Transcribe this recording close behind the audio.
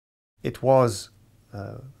It was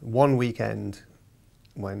one weekend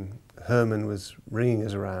when Herman was ringing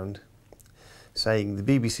us around saying the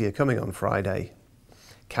BBC are coming on Friday,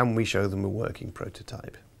 can we show them a working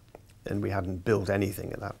prototype? And we hadn't built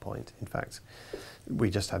anything at that point. In fact, we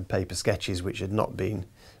just had paper sketches which had not been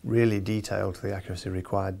really detailed to the accuracy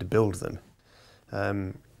required to build them.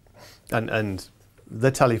 And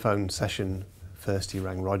the telephone session, first he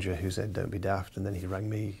rang Roger, who said don't be daft, and then he rang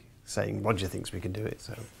me saying Roger thinks we can do it,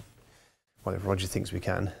 so well, if Roger thinks we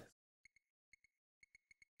can.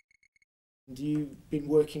 You've been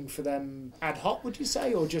working for them ad hoc, would you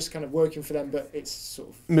say, or just kind of working for them, but it's sort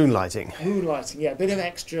of... Moonlighting. Moonlighting, yeah, a bit of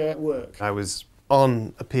extra work. I was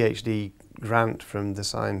on a PhD grant from the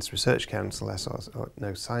Science Research Council,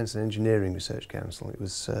 Science and Engineering Research Council, it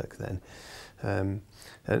was CERC then,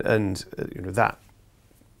 and you know, that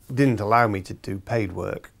didn't allow me to do paid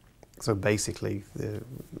work. So basically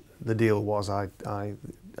the deal was I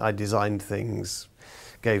designed things,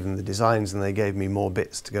 gave them the designs, and they gave me more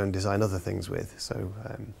bits to go and design other things with. So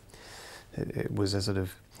it was a sort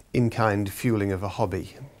of in-kind fueling of a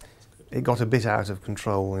hobby. It got a bit out of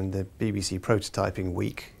control in the BBC prototyping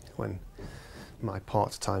week when my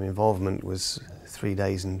part-time involvement was 3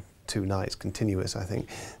 days and 2 nights continuous, I think.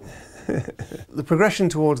 The progression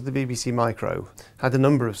towards the BBC Micro had a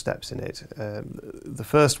number of steps in it. The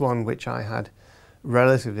first one, which I had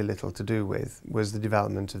relatively little to do with, was the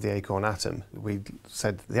development of the Acorn Atom. We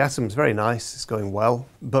said the Atom's very nice, it's going well,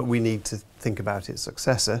 but we need to think about its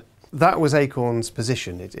successor. That was Acorn's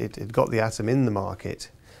position. It got the Atom in the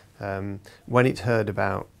market when it heard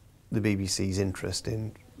about the BBC's interest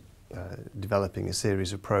in developing a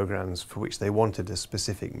series of programs for which they wanted a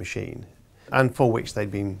specific machine, and for which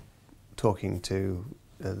they'd been talking to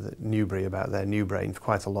Newbury about their new brain for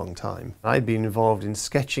quite a long time. I'd been involved in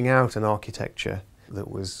sketching out an architecture that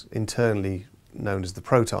was internally known as the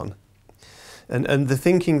Proton. And the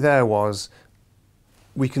thinking there was,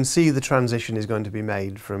 we can see the transition is going to be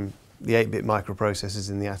made from the 8-bit microprocessors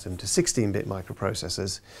in the Atom to 16-bit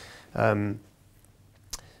microprocessors.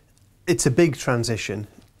 It's a big transition.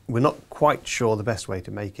 We're not quite sure the best way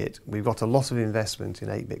to make it. We've got a lot of investment in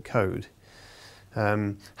 8-bit code.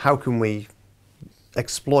 How can we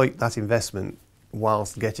exploit that investment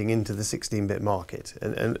whilst getting into the 16-bit market?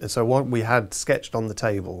 And so what we had sketched on the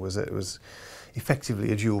table was that it was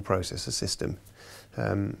effectively a dual processor system,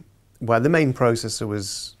 where the main processor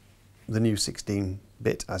was the new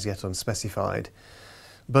 16-bit as yet unspecified,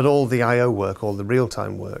 but all the I/O work, all the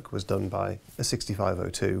real-time work was done by a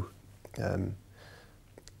 6502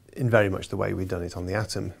 in very much the way we'd done it on the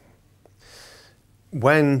Atom.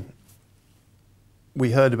 When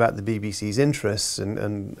we heard about the BBC's interests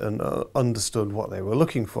and understood what they were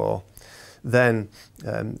looking for, then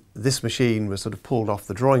this machine was sort of pulled off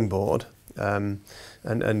the drawing board, and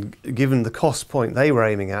given the cost point they were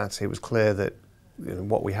aiming at, it was clear that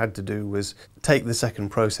what we had to do was take the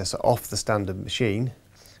second processor off the standard machine.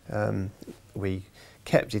 We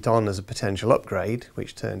kept it on as a potential upgrade,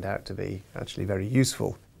 which turned out to be actually very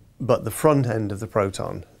useful. But the front end of the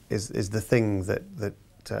Proton is the thing that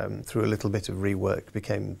through a little bit of rework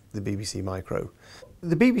became the BBC Micro.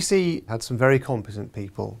 The BBC had some very competent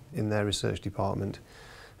people in their research department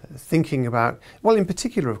thinking about, well, in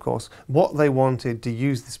particular, of course, what they wanted to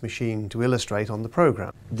use this machine to illustrate on the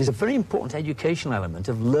programme. There's a very important educational element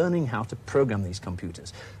of learning how to program these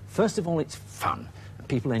computers. First of all, it's fun, and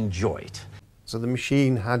people enjoy it. So the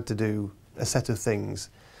machine had to do a set of things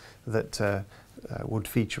that would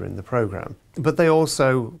feature in the programme. But they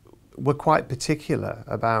also were quite particular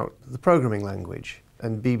about the programming language,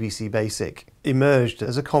 and BBC Basic emerged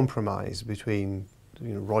as a compromise between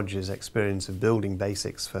Roger's experience of building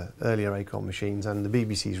basics for earlier Acorn machines and the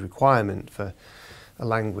BBC's requirement for a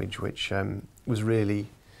language which was really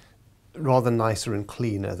rather nicer and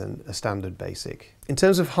cleaner than a standard Basic. In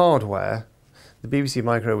terms of hardware, the BBC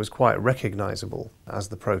Micro was quite recognisable as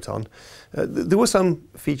the Proton. There were some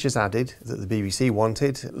features added that the BBC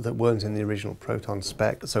wanted that weren't in the original Proton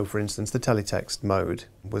spec. So, for instance, the teletext mode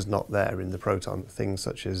was not there in the Proton. Things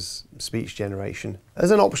such as speech generation. As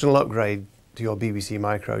an optional upgrade to your BBC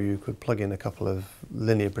Micro, you could plug in a couple of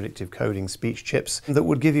linear predictive coding speech chips that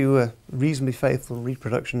would give you a reasonably faithful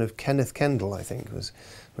reproduction of Kenneth Kendall, I think, was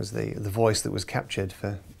the voice that was captured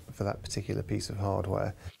for that particular piece of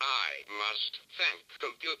hardware. I must thank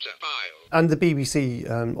Computerphile. And the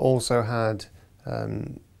BBC also had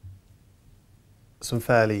some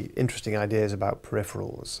fairly interesting ideas about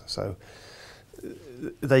peripherals. So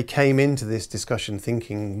they came into this discussion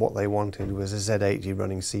thinking what they wanted was a Z80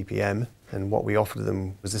 running CPM, and what we offered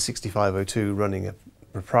them was a 6502 running a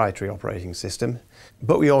proprietary operating system.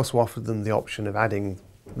 But we also offered them the option of adding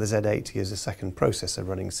the Z80 as a second processor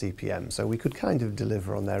running CPM, so we could kind of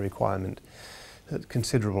deliver on their requirement at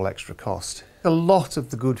considerable extra cost. A lot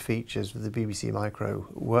of the good features of the BBC Micro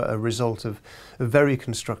were a result of a very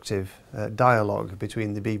constructive dialogue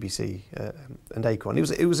between the BBC and Acorn.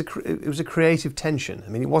 It was a creative tension. I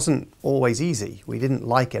mean, it wasn't always easy. We didn't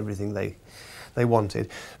like everything they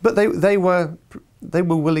wanted, but they were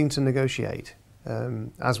willing to negotiate,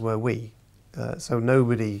 as were we. So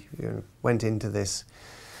nobody went into this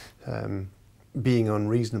being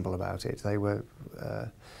unreasonable about it. They were.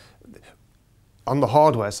 On the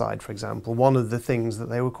hardware side, for example, one of the things that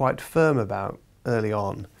they were quite firm about early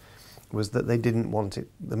on was that they didn't want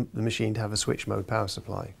the machine to have a switch mode power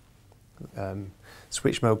supply.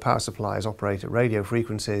 Switch mode power supplies operate at radio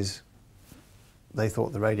frequencies. They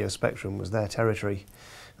thought the radio spectrum was their territory.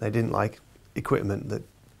 They didn't like equipment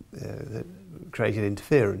that created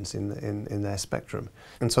interference in their spectrum.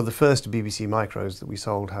 And so the first BBC Micros that we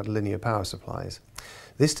sold had linear power supplies.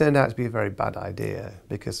 This turned out to be a very bad idea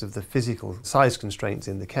because of the physical size constraints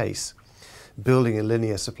in the case. Building a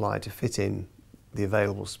linear supply to fit in the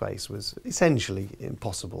available space was essentially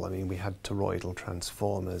impossible. I mean, we had toroidal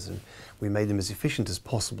transformers and we made them as efficient as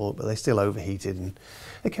possible, but they still overheated and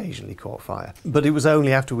occasionally caught fire. But it was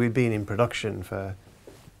only after we'd been in production for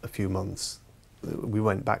a few months that we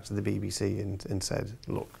went back to the BBC and said,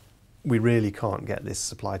 look, we really can't get this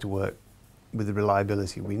supply to work with the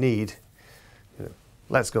reliability we need.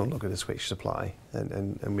 Let's go and look at a switch supply.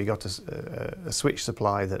 And we got a switch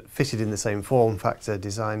supply that fitted in the same form factor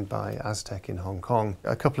designed by Aztec in Hong Kong.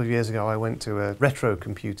 A couple of years ago, I went to a retro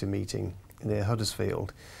computer meeting near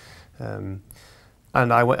Huddersfield. And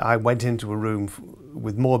I went into a room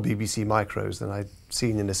with more BBC Micros than I'd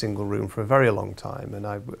seen in a single room for a very long time. And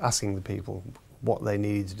I was asking the people what they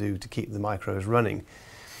needed to do to keep the Micros running.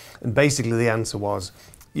 And basically the answer was,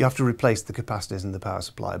 you have to replace the capacitors in the power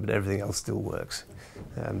supply, but everything else still works.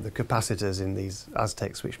 The capacitors in these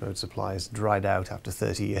Aztec switch mode supplies dried out after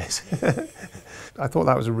 30 years. I thought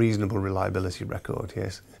that was a reasonable reliability record,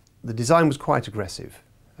 yes. The design was quite aggressive.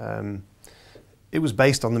 It was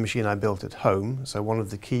based on the machine I built at home, so one of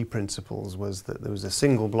the key principles was that there was a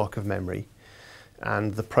single block of memory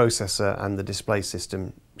and the processor and the display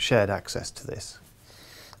system shared access to this.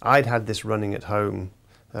 I'd had this running at home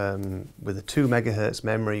with a 2 megahertz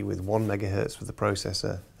memory with 1 megahertz for the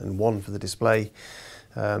processor and 1 for the display.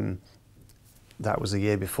 That was a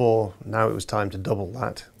year before. Now it was time to double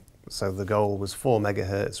that. So the goal was 4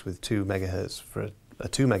 megahertz with 2 megahertz for a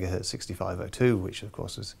 2 megahertz 6502, which of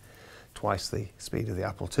course was twice the speed of the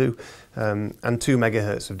Apple II, and 2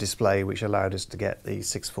 megahertz of display, which allowed us to get the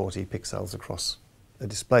 640 pixels across a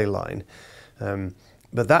display line.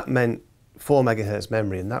 But that meant 4 megahertz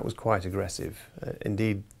memory, and that was quite aggressive.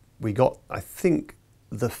 Indeed, we got, I think,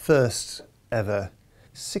 the first ever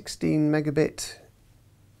 16 megabit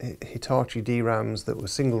Hitachi DRAMs that were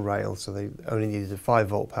single rail, so they only needed a 5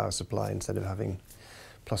 volt power supply instead of having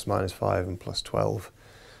plus minus 5 and plus 12.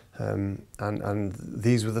 And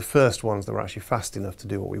these were the first ones that were actually fast enough to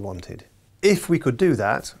do what we wanted. If we could do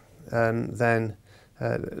that, then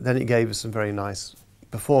it gave us some very nice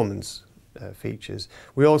performance features.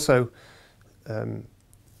 We also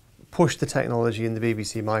pushed the technology in the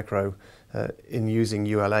BBC Micro in using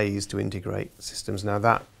ULAs to integrate systems. Now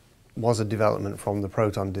that was a development from the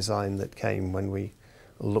Proton design that came when we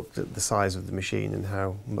looked at the size of the machine and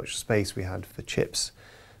how much space we had for chips.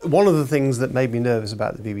 One of the things that made me nervous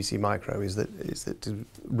about the BBC Micro is that to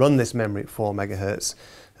run this memory at 4 megahertz,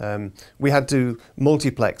 we had to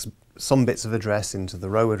multiplex some bits of address into the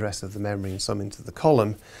row address of the memory and some into the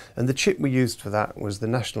column, and the chip we used for that was the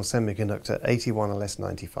National Semiconductor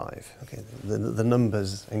 81LS95. Okay, the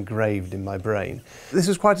numbers engraved in my brain. This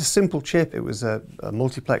was quite a simple chip. It was a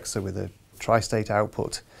multiplexer with a tri-state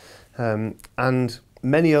output, and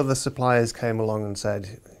many other suppliers came along and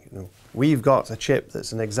said, we've got a chip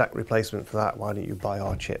that's an exact replacement for that, why don't you buy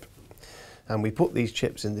our chip? And we put these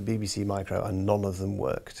chips in the BBC Micro and none of them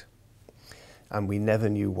worked. And we never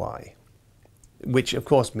knew why. Which of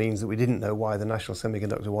course means that we didn't know why the National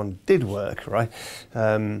Semiconductor one did work, right?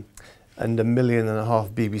 And 1.5 million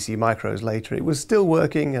BBC Micros later, it was still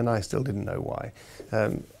working and I still didn't know why.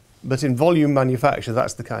 But in volume manufacture,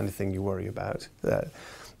 that's the kind of thing you worry about.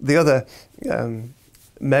 The other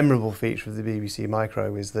memorable feature of the BBC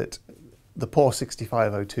Micro is that the poor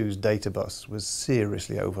 6502's data bus was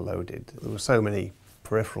seriously overloaded. There were so many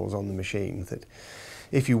peripherals on the machine that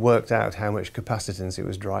if you worked out how much capacitance it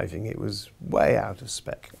was driving, it was way out of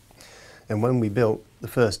spec. And when we built the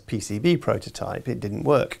first PCB prototype, it didn't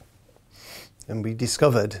work. And we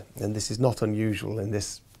discovered, and this is not unusual in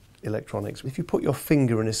this electronics. If you put your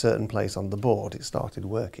finger in a certain place on the board, it started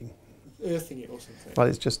working. Earthing it or something? Well,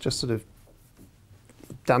 it's just sort of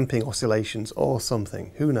damping oscillations or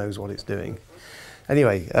something. Who knows what it's doing?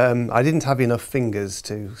 Anyway, I didn't have enough fingers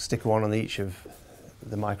to stick one on each of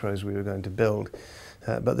the micros we were going to build,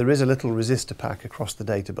 but there is a little resistor pack across the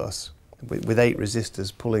data bus with 8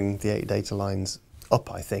 resistors pulling the 8 data lines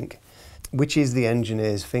up, I think, which is the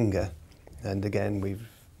engineer's finger. And again, we've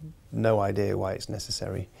no idea why it's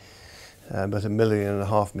necessary. But 1.5 million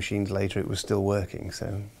machines later, it was still working,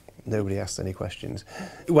 so nobody asked any questions.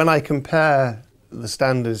 When I compare the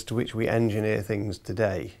standards to which we engineer things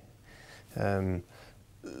today,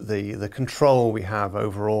 the control we have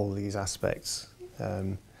over all these aspects,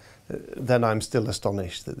 then I'm still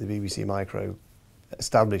astonished that the BBC Micro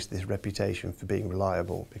established this reputation for being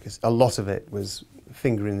reliable, because a lot of it was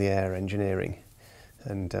finger in the air engineering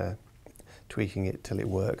and tweaking it till it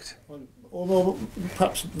worked. Or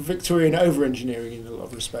perhaps Victorian over-engineering in a lot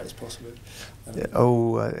of respects, possibly.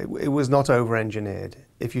 It was not over-engineered.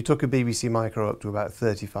 If you took a BBC Micro up to about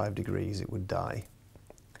 35 degrees, it would die.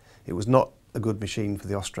 It was not a good machine for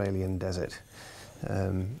the Australian desert,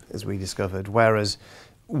 as we discovered. Whereas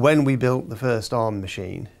when we built the first ARM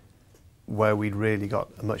machine, where we'd really got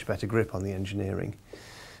a much better grip on the engineering,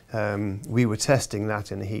 we were testing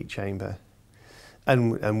that in a heat chamber.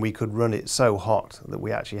 And we could run it so hot that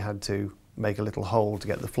we actually had to make a little hole to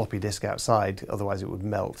get the floppy disk outside, otherwise it would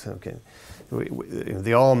melt. Okay.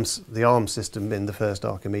 The ARM system in the first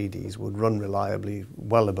Archimedes would run reliably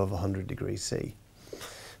well above 100 degrees C.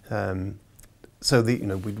 So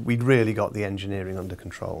we'd really got the engineering under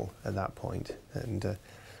control at that point, and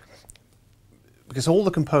because all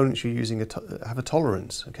the components you're using have a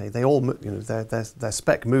tolerance. Okay, they all their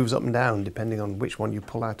spec moves up and down depending on which one you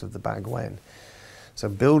pull out of the bag when. So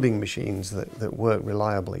building machines that work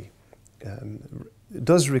reliably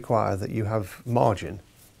does require that you have margin,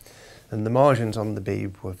 and the margins on the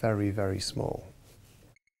Beeb were very, very small.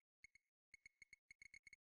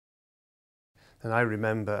 And I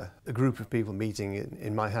remember a group of people meeting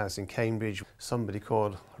in my house in Cambridge. Somebody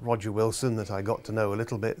called Roger Wilson, that I got to know a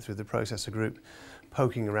little bit through the processor group,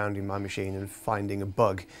 poking around in my machine and finding a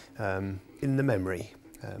bug in the memory.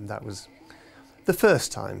 That was the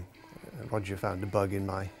first time Roger found a bug in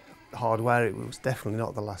my hardware. It was definitely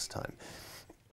not the last time.